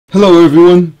Hello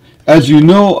everyone, as you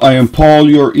know I am Paul,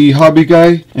 your e-hobby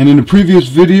guy, and in the previous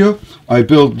video I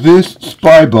built this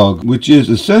spy bug, which is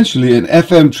essentially an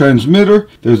FM transmitter.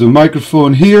 There's a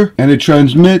microphone here and it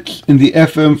transmits in the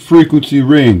FM frequency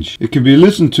range. It can be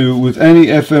listened to with any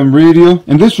FM radio,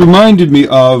 and this reminded me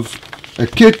of a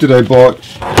kit that I bought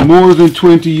more than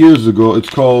 20 years ago. It's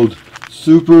called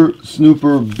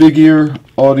Snooper Big Ear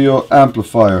audio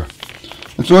amplifier.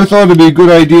 And so I thought it'd be a good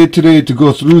idea today to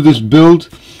go through this build.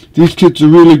 These kits are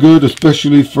really good,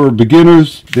 especially for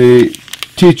beginners. They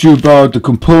teach you about the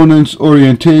components,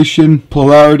 orientation,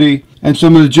 polarity, and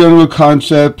some of the general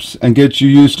concepts, and get you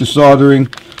used to soldering.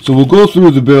 So we'll go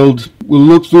through the build. We'll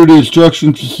look through the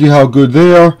instructions to see how good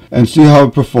they are and see how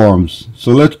it performs.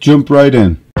 So let's jump right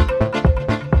in.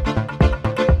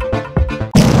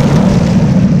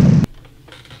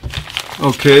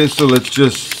 Okay, so let's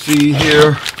just see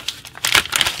here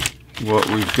what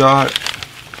we've got.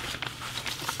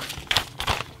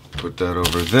 Put that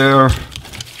over there.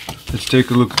 Let's take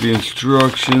a look at the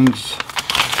instructions.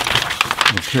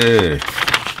 Okay.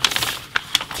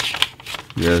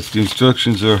 Yes, the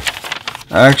instructions are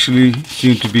actually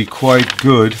seem to be quite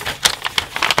good.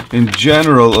 In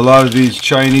general, a lot of these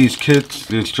Chinese kits,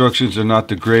 the instructions are not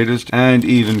the greatest and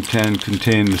even can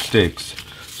contain mistakes.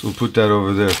 So we'll put that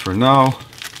over there for now.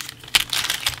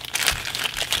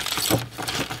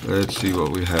 Let's see what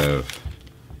we have.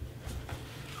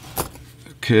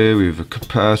 Okay, we have a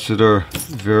capacitor,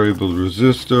 variable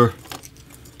resistor,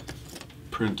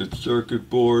 printed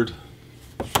circuit board.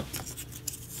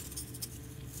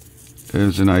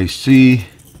 There's an IC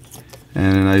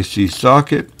and an IC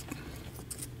socket.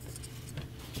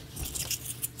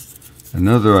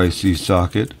 Another IC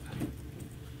socket.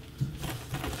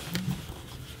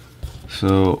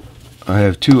 So I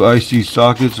have two IC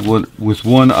sockets with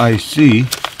one IC,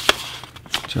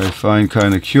 which I find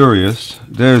kind of curious.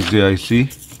 There's the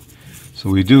IC. So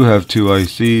we do have two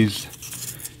ICs,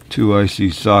 two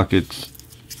IC sockets.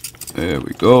 There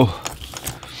we go.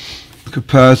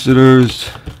 Capacitors,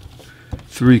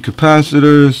 three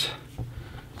capacitors.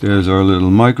 There's our little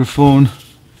microphone.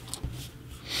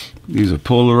 These are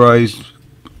polarized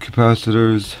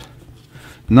capacitors,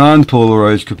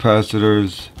 non-polarized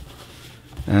capacitors,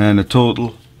 and a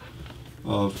total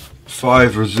of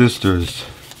 5 resistors.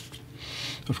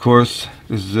 Of course,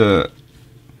 this is a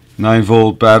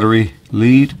 9-volt battery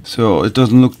lead, so it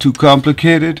doesn't look too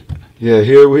complicated. Yeah,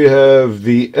 here we have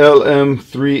the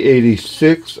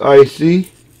LM386 IC.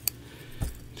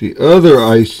 The other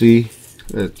IC,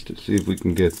 let's see if we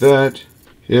can get that.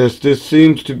 Yes, this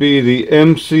seems to be the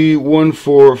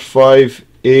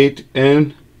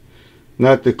MC1458N.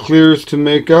 Not the clearest to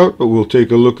make out, but we'll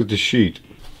take a look at the sheet.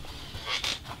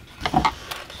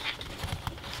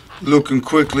 Looking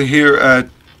quickly here at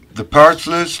the parts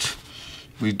list,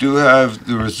 we do have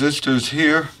the resistors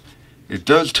here. It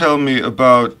does tell me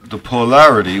about the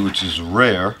polarity, which is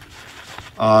rare,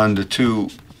 on the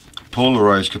two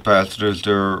polarized capacitors.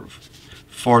 There are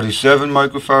 47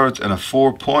 microfarads and a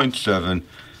 4.7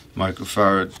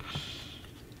 microfarad.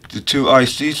 The two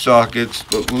IC sockets,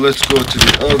 but let's go to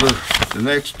the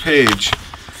next page.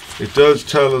 It does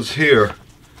tell us here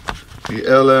the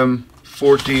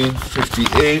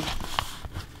LM1458,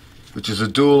 which is a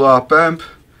dual op amp,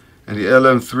 and the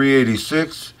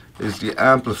LM386 is the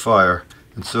amplifier.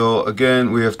 And so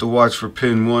again, we have to watch for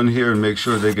pin 1 here and make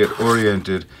sure they get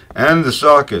oriented and the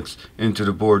sockets into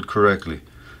the board correctly.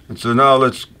 And so now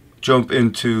let's jump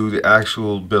into the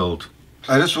actual build.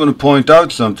 I just want to point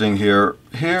out something here.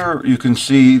 Here you can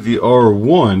see the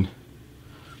R1,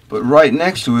 but right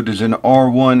next to it is an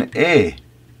R1A.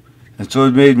 And so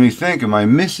it made me think, am I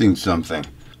missing something?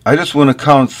 I just want to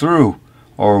count through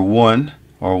R1,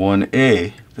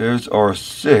 R1A. There's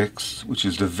R6, which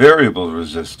is the variable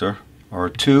resistor.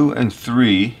 R2 and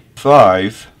 3,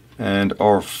 5, and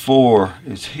R4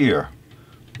 is here.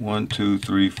 1, 2,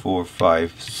 3, 4,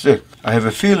 5, 6. I have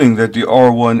a feeling that the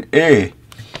R1A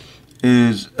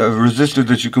is a resistor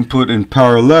that you can put in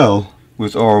parallel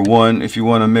with R1 if you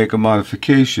want to make a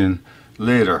modification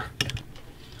later.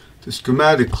 The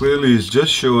schematic clearly is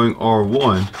just showing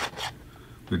R1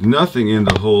 with nothing in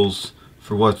the holes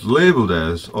for what's labeled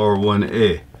as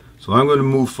R1A. So I'm going to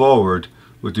move forward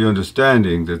with the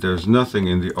understanding that there's nothing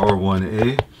in the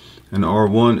R1A, and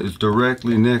R1 is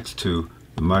directly next to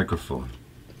the microphone.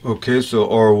 Okay, so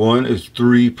R1 is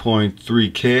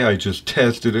 3.3K. I just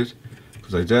tested it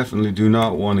because I definitely do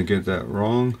not want to get that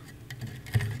wrong.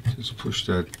 Just push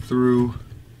that through,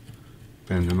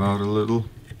 bend them out a little.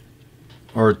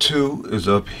 R2 is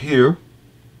up here.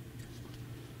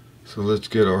 So let's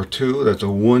get R2. That's a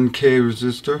 1K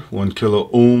resistor, 1 kilo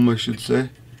ohm I should say.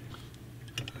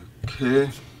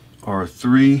 Okay,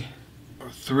 R3.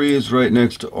 R3 is right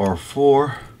next to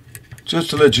R4. Just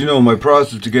to let you know, my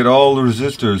process to get all the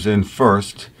resistors in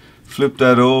first, flip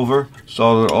that over,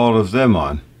 solder all of them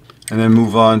on, and then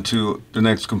move on to the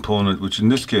next component, which in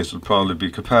this case will probably be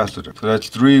capacitor. So that's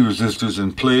 3 resistors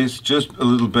in place, just a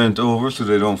little bent over so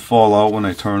they don't fall out when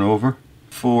I turn over.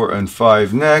 4 and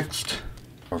 5 next.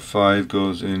 R5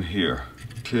 goes in here.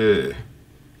 Okay.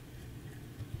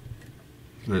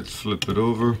 Let's flip it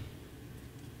over.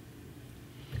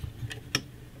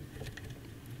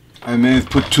 I may have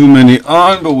put too many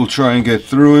on, but we'll try and get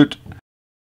through it.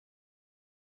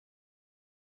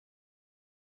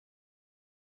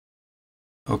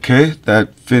 Okay,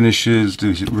 that finishes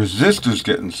the resistors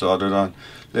getting soldered on.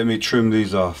 Let me trim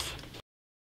these off.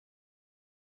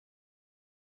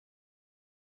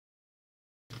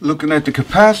 Looking at the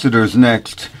capacitors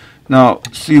next. Now,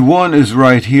 C1 is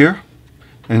right here,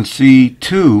 and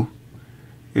C2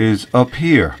 is up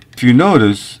here. If you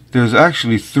notice, there's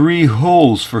actually 3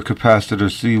 holes for capacitor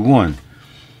C1.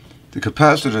 The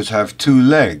capacitors have 2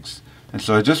 legs. And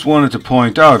so I just wanted to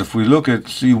point out, if we look at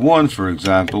C1 for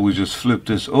example, we just flip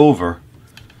this over.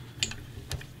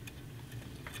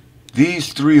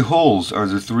 These 3 holes are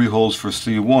the 3 holes for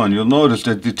C1. You'll notice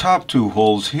that the top 2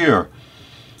 holes here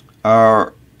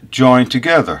are joined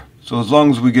together. So as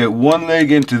long as we get one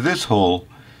leg into this hole,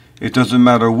 it doesn't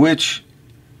matter which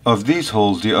of these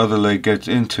holes the other leg gets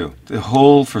into. The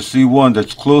hole for C1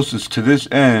 that's closest to this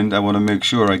end, I want to make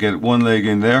sure I get one leg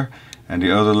in there and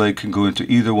the other leg can go into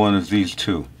either one of these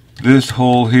 2. This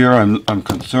hole here I'm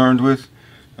concerned with.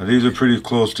 Now these are pretty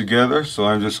close together, so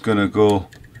I'm just going to go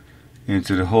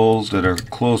into the holes that are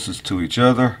closest to each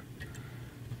other.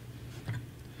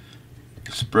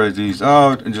 Spread these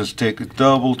out and just take a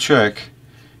double check.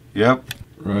 Yep,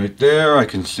 right there I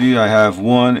can see I have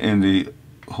one in the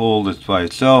hole that's by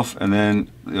itself, and then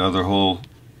the other hole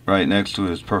right next to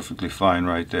it is perfectly fine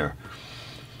right there.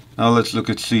 Now let's look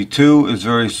at C2. It's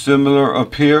very similar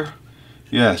up here.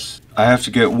 Yes, I have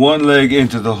to get one leg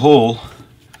into the hole.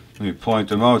 Let me point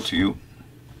them out to you.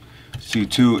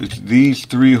 C2, it's these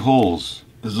 3 holes.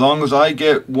 As long as I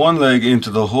get one leg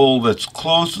into the hole that's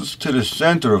closest to the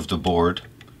center of the board,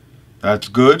 that's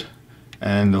good,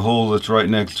 and the hole that's right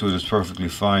next to it is perfectly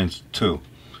fine too.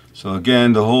 So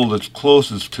again, the hole that's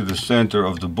closest to the center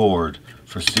of the board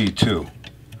for C2.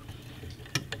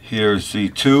 Here's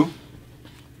C2.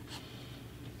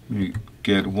 You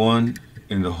get one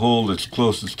in the hole that's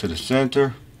closest to the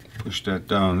center. Push that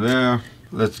down there.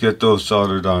 Let's get those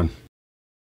soldered on.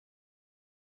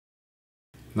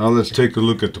 Now let's take a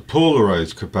look at the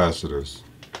polarized capacitors.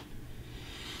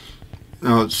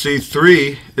 Now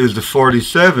C3 is the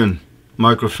 47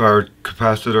 microfarad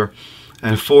capacitor,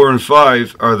 and 4 and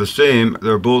 5 are the same.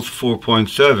 They're both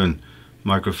 4.7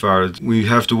 microfarads. We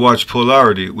have to watch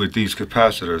polarity with these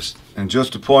capacitors. And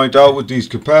just to point out with these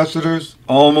capacitors,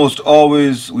 almost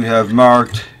always we have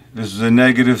marked, this is a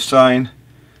negative sign,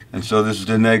 and so this is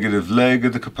the negative leg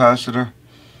of the capacitor.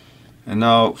 And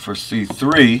now for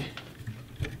C3,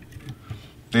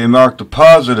 they mark the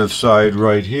positive side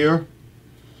right here.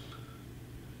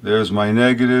 There's my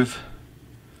negative.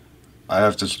 I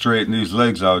have to straighten these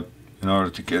legs out in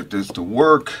order to get this to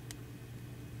work.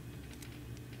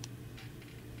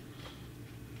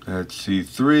 That's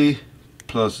C3.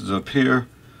 Plus is up here.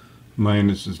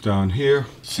 Minus is down here.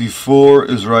 C4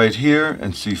 is right here,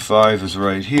 and C5 is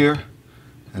right here.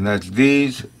 And that's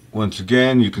these. Once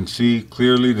again, you can see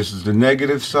clearly this is the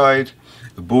negative side.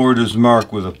 The board is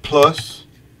marked with a plus.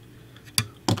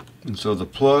 And so the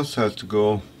plus has to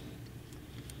go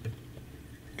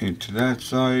into that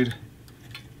side.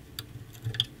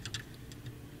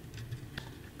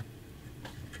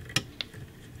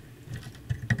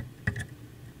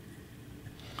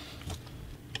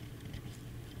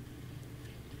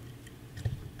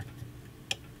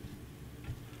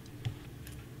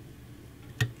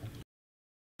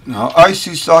 Now,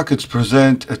 IC sockets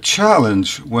present a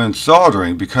challenge when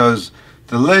soldering because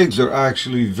the legs are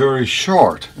actually very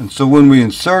short, and so when we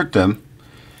insert them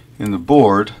in the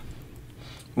board,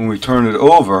 when we turn it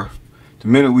over, the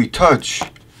minute we touch,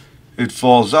 it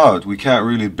falls out. We can't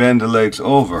really bend the legs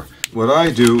over. What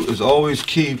I do is always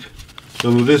keep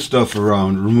some of this stuff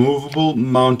around, removable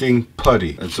mounting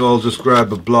putty. And so I'll just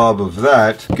grab a blob of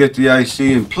that, get the IC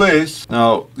in place.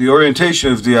 Now, the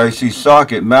orientation of the IC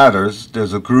socket matters.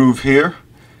 There's a groove here,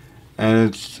 and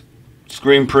it's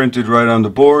screen printed right on the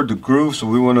board, the groove, so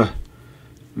we want to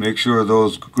make sure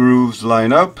those grooves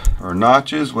line up, or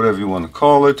notches, whatever you want to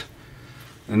call it.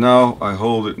 And now I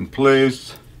hold it in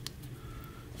place,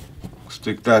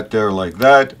 stick that there like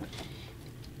that,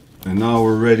 and now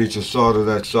we're ready to solder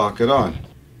that socket on.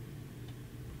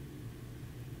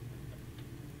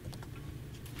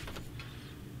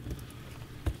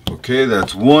 Okay,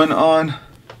 that's one on.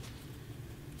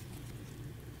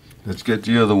 Let's get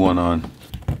the other one on.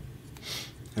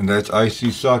 And that's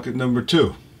IC socket number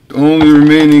 2. The only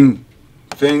remaining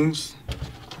things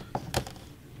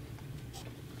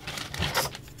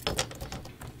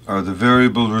are the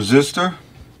variable resistor,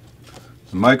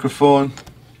 the microphone,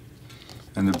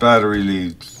 and the battery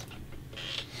leads.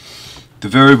 The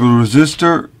variable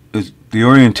resistor is the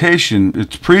orientation.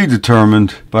 It's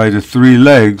predetermined by the 3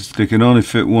 legs. They can only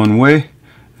fit one way,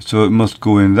 so it must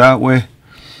go in that way.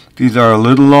 These are a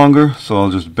little longer, so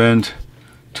I'll just bend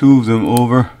 2 of them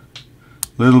over a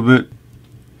little bit.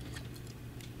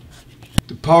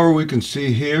 The power we can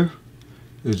see here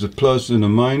is a plus and a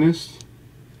minus.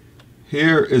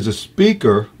 Here is a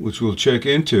speaker, which we'll check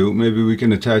into. Maybe we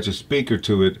can attach a speaker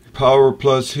to it. Power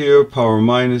plus here, power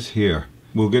minus here.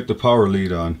 We'll get the power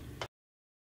lead on.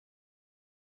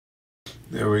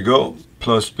 There we go.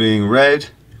 Plus being red,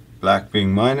 black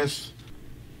being minus.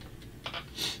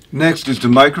 Next is the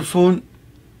microphone,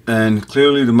 and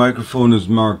clearly the microphone is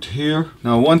marked here.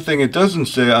 Now, one thing it doesn't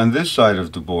say on this side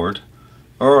of the board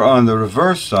or on the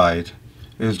reverse side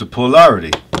is the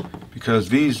polarity, because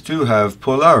these do have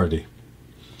polarity.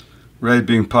 Red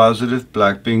being positive,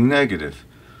 black being negative.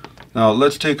 Now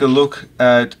let's take a look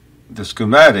at the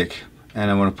schematic,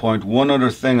 and I want to point one other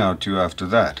thing out to you after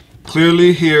that.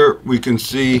 Clearly here we can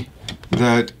see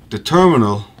that the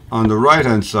terminal on the right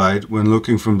hand side, when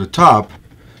looking from the top,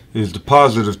 is the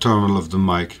positive terminal of the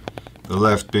mic, the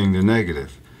left being the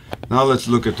negative. Now let's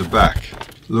look at the back.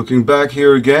 Looking back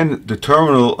here again, the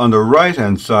terminal on the right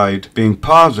hand side being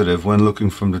positive when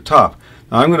looking from the top.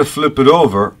 Now I'm going to flip it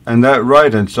over, and that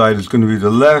right hand side is going to be the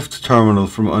left terminal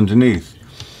from underneath.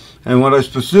 And what I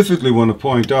specifically want to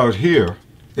point out here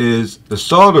is the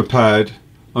solder pad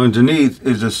underneath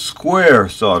is a square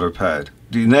solder pad.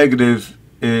 The negative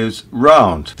is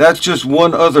round. That's just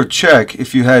one other check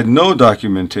if you had no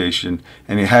documentation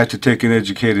and you had to take an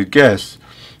educated guess.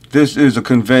 This is a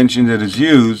convention that is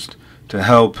used to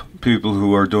help people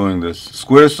who are doing this.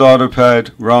 Square solder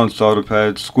pad, round solder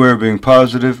pad, square being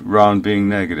positive, round being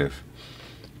negative.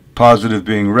 Positive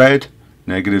being red,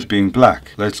 negative being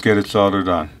black. Let's get it soldered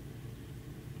on.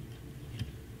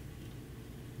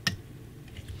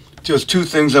 Just 2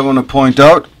 things I want to point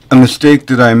out. A mistake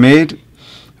that I made.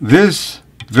 This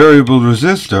variable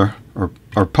resistor,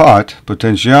 or pot,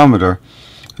 potentiometer,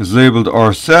 is labeled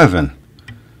R7.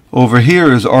 Over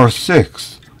here is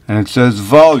R6. And it says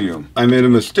volume. I made a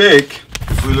mistake.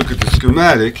 If we look at the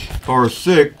schematic,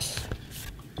 R6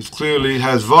 clearly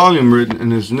has volume written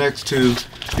and is next to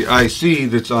the IC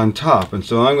that's on top. And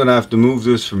so I'm going to have to move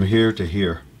this from here to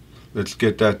here. Let's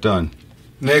get that done.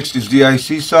 Next is the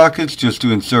IC sockets, just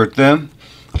to insert them.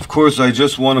 Of course, I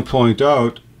just want to point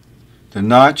out the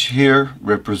notch here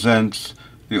represents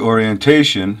the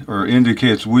orientation, or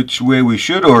indicates which way we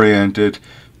should orient it.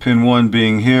 Pin 1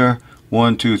 being here,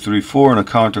 1, 2, 3, 4 in a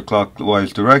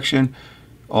counterclockwise direction,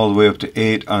 all the way up to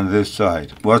 8 on this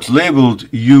side. What's labeled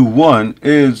U1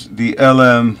 is the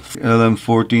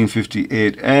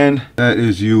LM1458N. That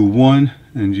is U1,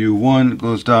 and U1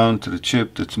 goes down to the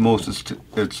chip that's closest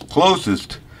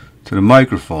to the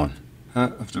microphone. I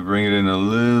have to bring it in a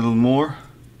little more.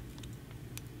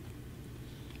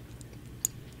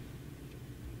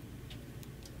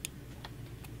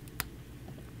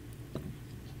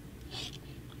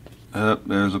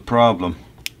 There's a problem.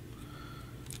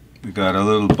 We got a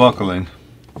little buckling.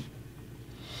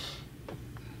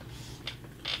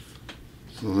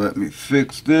 So let me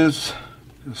fix this.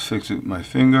 Just fix it with my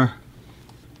finger.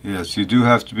 Yes, you do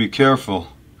have to be careful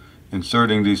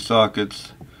inserting these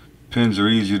sockets. Pins are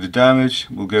easy to damage.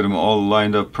 We'll get them all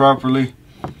lined up properly.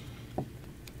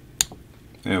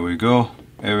 There we go.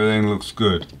 Everything looks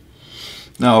good.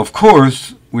 Now, of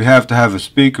course, we have to have a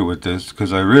speaker with this,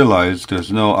 because I realized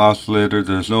there's no oscillator,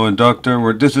 there's no inductor,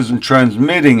 where this isn't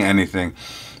transmitting anything.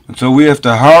 And so we have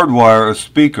to hardwire a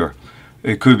speaker.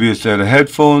 It could be a set of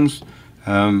headphones.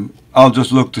 I'll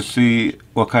just look to see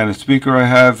what kind of speaker I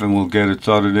have, and we'll get it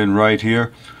soldered in right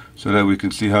here so that we can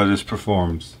see how this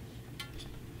performs.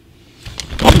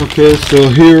 Okay, so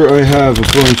here I have a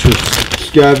bunch of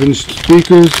scavenged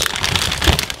speakers.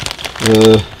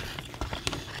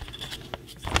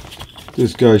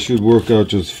 This guy should work out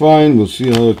just fine. We'll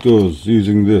see how it goes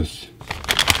using this.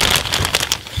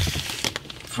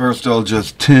 First I'll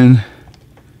just tin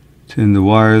the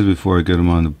wires before I get them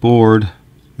on the board.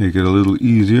 Make it a little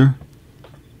easier.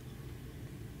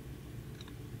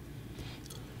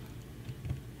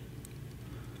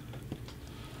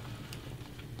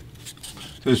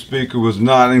 This speaker was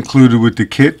not included with the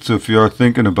kit, so if you are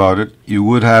thinking about it, you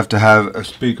would have to have a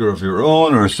speaker of your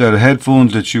own or a set of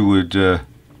headphones that you would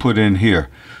put in here.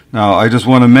 Now I just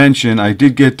want to mention I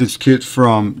did get this kit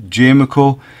from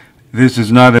Jamico. This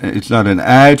is it's not an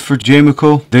ad for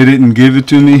Jamico. They didn't give it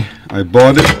to me. I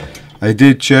bought it. I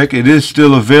did check. It is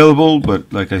still available,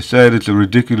 but like I said, it's a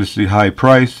ridiculously high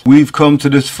price. We've come to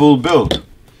this full build.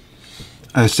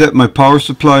 I set my power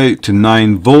supply to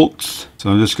 9 volts.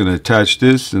 So I'm just going to attach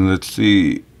this and let's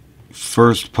see.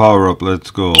 First power up.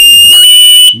 Let's go.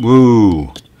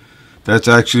 Woo. That's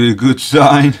actually a good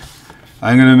sign.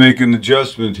 I'm going to make an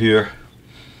adjustment here.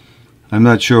 I'm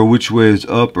not sure which way is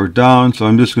up or down, so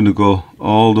I'm just going to go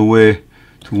all the way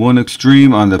to one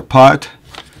extreme on the pot,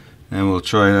 and we'll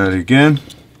try that again.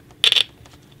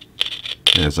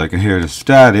 Yes, I can hear the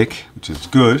static, which is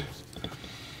good.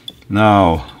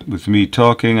 Now, with me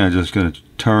talking, I'm just going to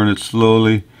turn it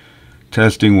slowly.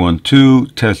 Testing 1 2,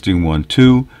 testing 1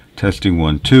 2, testing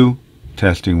 1 2,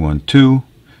 testing 1 2.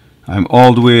 I'm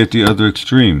all the way at the other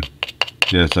extreme.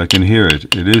 Yes, I can hear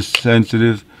it. It is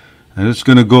sensitive. I'm just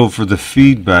going to go for the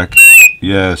feedback.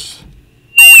 Yes.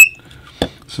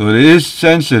 So it is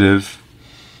sensitive.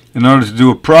 In order to do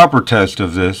a proper test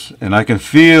of this, and I can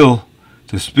feel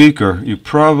the speaker, you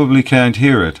probably can't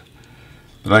hear it,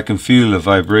 but I can feel the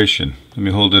vibration. Let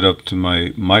me hold it up to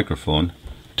my microphone.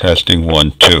 Testing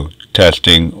 1 2.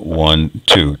 Testing 1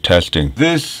 2. Testing.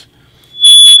 This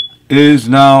is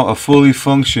now a fully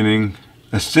functioning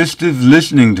assistive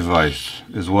listening device,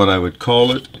 is what I would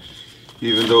call it,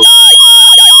 even though...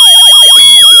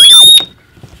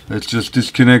 Let's just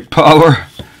disconnect power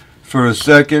for a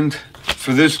second.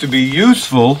 For this to be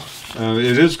useful,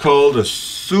 it is called a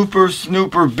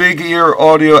Snooper Big Ear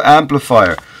audio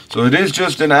amplifier. So it is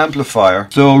just an amplifier.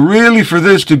 So really, for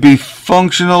this to be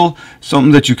functional,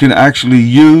 something that you can actually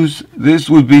use, this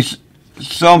would be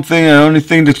something, the only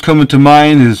thing that's coming to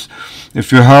mind is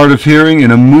if you're hard of hearing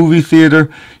in a movie theater,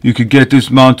 you could get this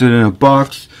mounted in a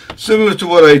box. Similar to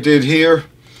what I did here,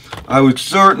 I would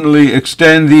certainly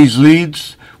extend these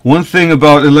leads. One thing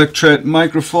about electret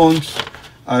microphones,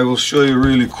 I will show you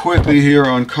really quickly here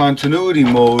on continuity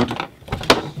mode.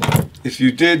 If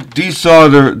you did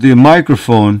desolder the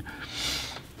microphone,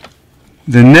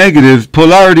 the negative,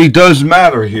 polarity does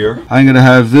matter here. I'm going to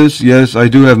have this, yes, I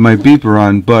do have my beeper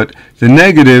on, but the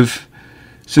negative,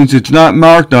 since it's not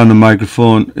marked on the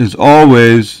microphone, is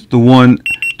always the one.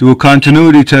 Do a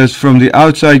continuity test from the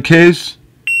outside case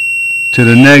to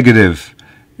the negative.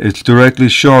 It's directly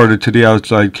shorted to the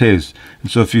outside case.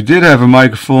 And so if you did have a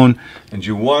microphone and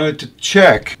you wanted to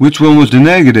check which one was the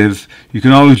negative, you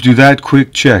can always do that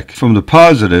quick check. From the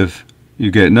positive,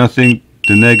 you get nothing.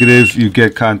 The negative, you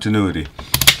get continuity.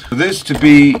 For this to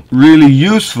be really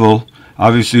useful,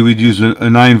 obviously we'd use a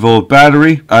 9-volt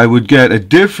battery. I would get a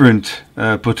different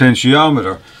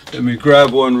potentiometer. Let me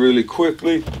grab one really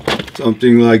quickly.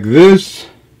 Something like this.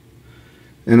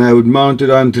 And I would mount it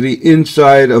onto the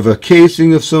inside of a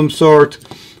casing of some sort.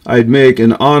 I'd make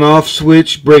an on-off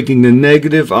switch, breaking the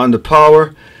negative on the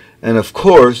power. And of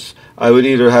course, I would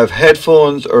either have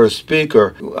headphones or a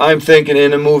speaker. I'm thinking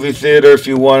in a movie theater, if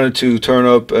you wanted to turn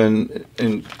up and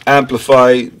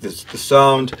amplify the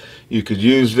sound, you could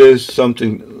use this,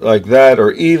 something like that.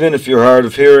 Or even if you're hard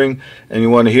of hearing and you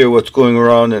want to hear what's going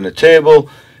around in a table,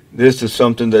 this is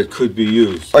something that could be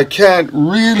used. I can't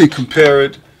really compare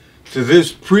it to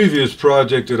this previous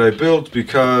project that I built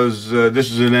because this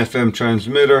is an FM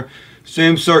transmitter.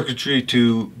 Same circuitry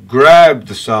to grab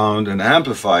the sound and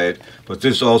amplify it, but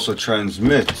this also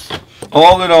transmits.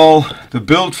 All in all, the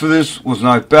build for this was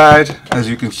not bad. As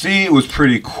you can see, it was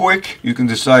pretty quick. You can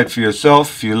decide for yourself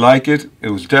if you like it. It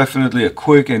was definitely a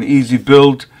quick and easy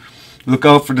build. Look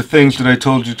out for the things that I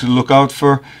told you to look out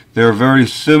for. They're very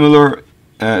similar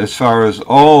as far as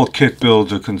all kit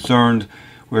builds are concerned,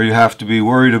 where you have to be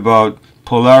worried about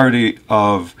polarity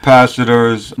of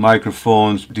capacitors,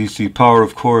 microphones, DC power,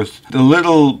 of course. The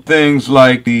little things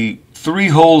like the 3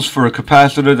 holes for a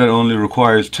capacitor that only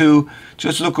requires 2.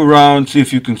 Just look around, see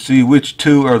if you can see which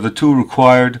 2 are the 2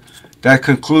 required. That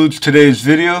concludes today's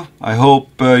video. I hope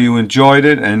you enjoyed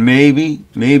it and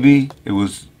maybe it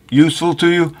was useful to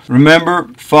you. Remember,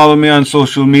 follow me on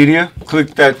social media.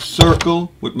 Click that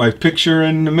circle with my picture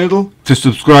in the middle to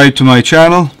subscribe to my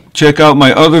channel. Check out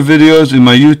my other videos in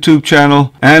my YouTube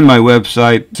channel and my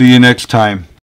website. See you next time.